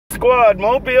ModSquad,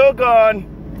 Mobile gone.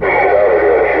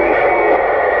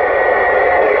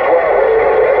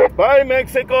 Bye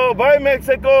Mexico, bye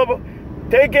Mexico.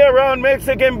 Take it around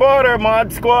Mexican border,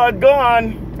 ModSquad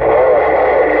gone.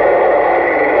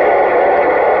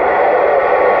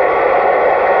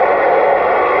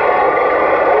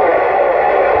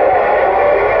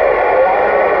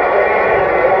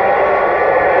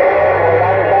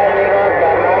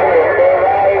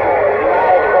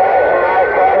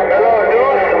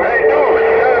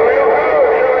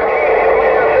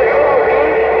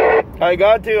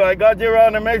 I got you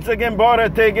around the Mexican border.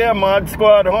 Take care,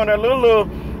 ModSquad Honolulu,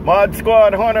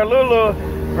 ModSquad Honolulu,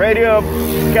 Radio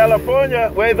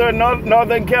California, Weather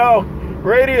Northern Cal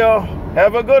Radio.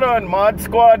 Have a good one,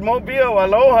 ModSquad Mobile,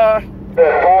 Aloha.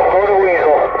 ModSqd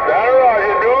Weasel.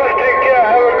 Take care,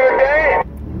 have a good day.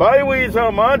 Bye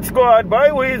Weasel, ModSquad,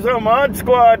 bye Weasel,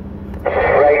 ModSquad.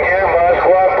 Right there,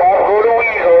 ModSquad, ModSqd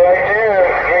Weasel, right there.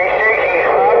 360,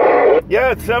 stop.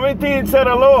 Yeah, 17 said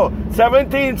hello.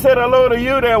 17 said hello to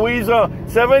you there, Weasel.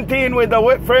 17 with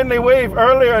the friendly wave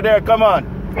earlier there, come on.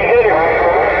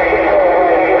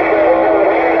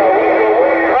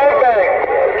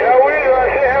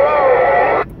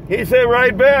 He said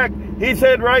right back. He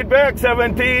said right back,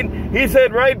 17. He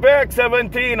said right back,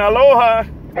 17. Aloha.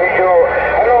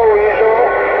 Hello, Weasel.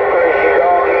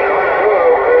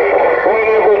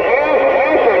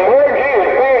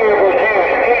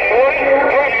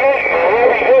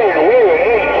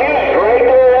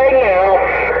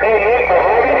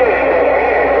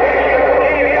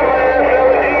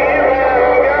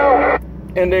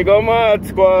 And they go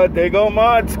ModSquad, they go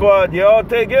ModSquad. Y'all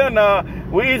take care now.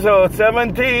 Weasel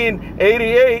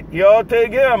 1788. Y'all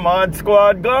take care.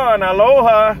 ModSquad gone.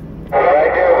 Aloha.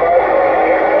 Right there,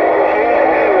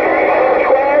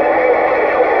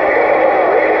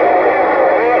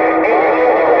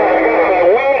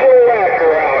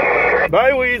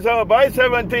 Bye Weasel, bye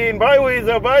 17, bye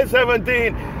Weasel, bye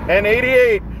 17. And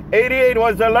 88. 88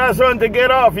 was the last one to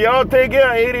get off. Y'all take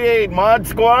care. 88.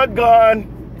 ModSquad gone.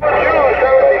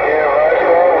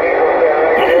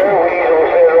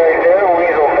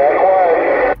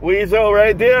 Weasel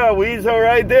right there, Weasel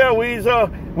right there, Weasel.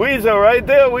 Weasel right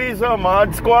there, Weasel.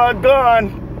 ModSquad gone.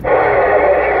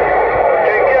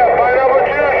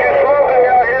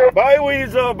 Bye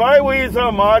Weasel, bye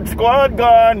Weasel. ModSquad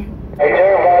gone. Hey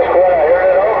there, ModSquad, I heard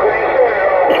it all pretty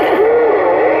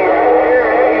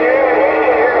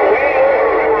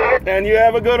soon. And you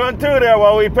have a good one too there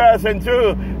while we passing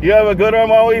through. You have a good one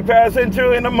while we passing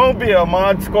through in the mobile.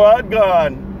 ModSquad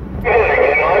gone.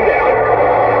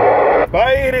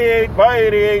 Bye 88, bye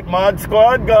 88.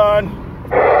 ModSquad gone.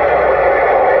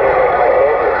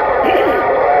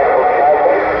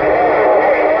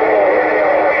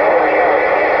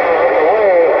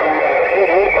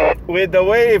 With the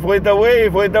wave, with the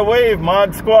wave, with the wave.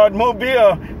 ModSquad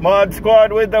mobile.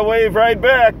 ModSquad with the wave right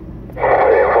back.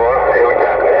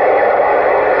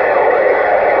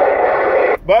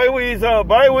 Bye Weasel,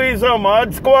 bye Weasel.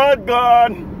 ModSquad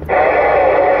gone.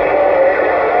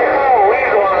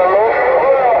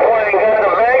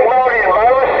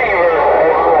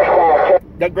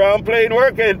 The ground plane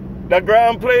working. The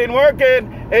ground plane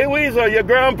working. Hey Weasel, your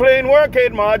ground plane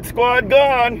working. ModSquad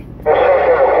gone.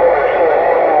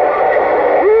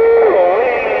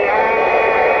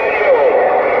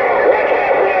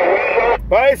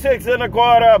 Buy 6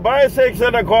 1/4. Buy 6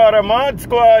 1/4.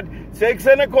 ModSquad 6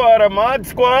 1/4.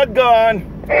 ModSquad gone.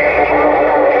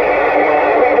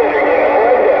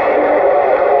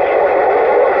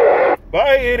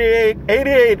 Buy 88.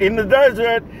 88 in the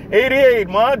desert. 88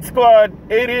 ModSquad.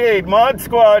 88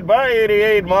 ModSquad. Buy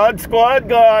 88 ModSquad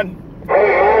gone.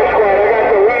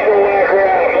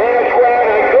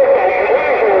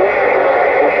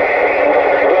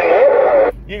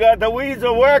 You got the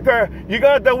Weasel worker. You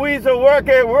got the Weasel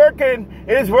worker working.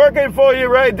 It's working for you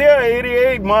right there.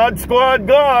 88 ModSquad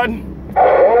gone.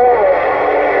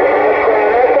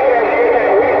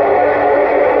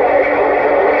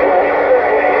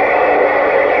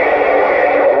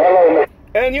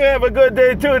 And you have a good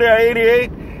day too there,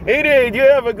 88. 88, you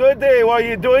have a good day while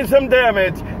you're doing some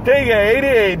damage. Take it,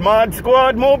 88,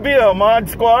 ModSquad mobile,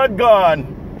 ModSquad gone.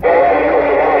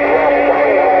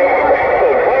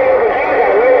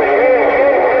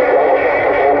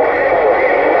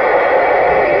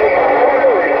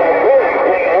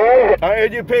 I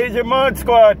heard you paid your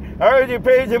ModSquad. I heard you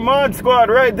paid your ModSquad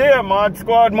right there,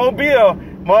 ModSquad mobile.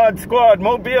 ModSquad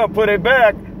mobile, put it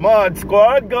back.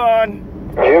 ModSquad gone.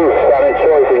 Juice, Silent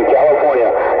Choice in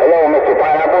California. Hello, Mr.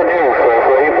 Pineapple Juice,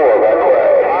 444, that's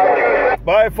right.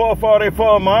 By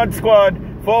 444 ModSquad,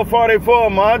 444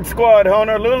 ModSquad,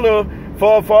 Honolulu,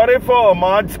 444,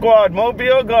 Mod Squad,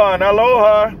 Mobile gone.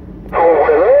 Aloha. Hello,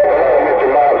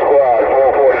 Mr. ModSquad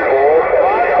 444.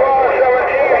 ModSquad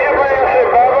 17, Hitman said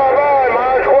bye-bye-bye.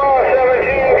 ModSquad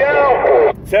 17,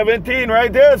 go. 17,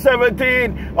 right there,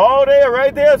 17. All there,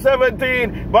 right there,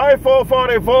 17. By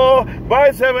 444, by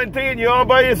 17. You're all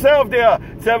by yourself there.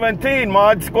 17,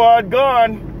 Mod Squad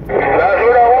gone. That's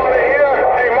what I want to hear.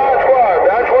 Hey, ModSquad,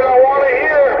 that's what I want to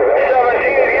hear.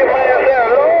 17, Hitman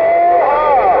said aloha.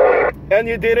 And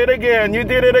you did it again. You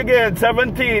did it again.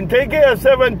 17. Take care,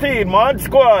 17. Mod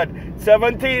Squad.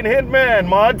 17 Hitman.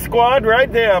 Mod Squad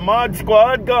right there. Mod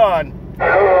Squad gone.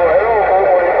 Hello,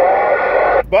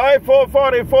 By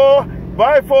 444.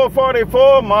 By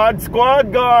 444. Mod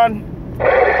Squad gone.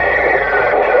 17,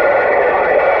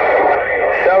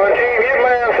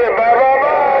 Hitman said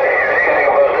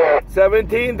bye-bye-bye.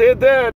 17 did that.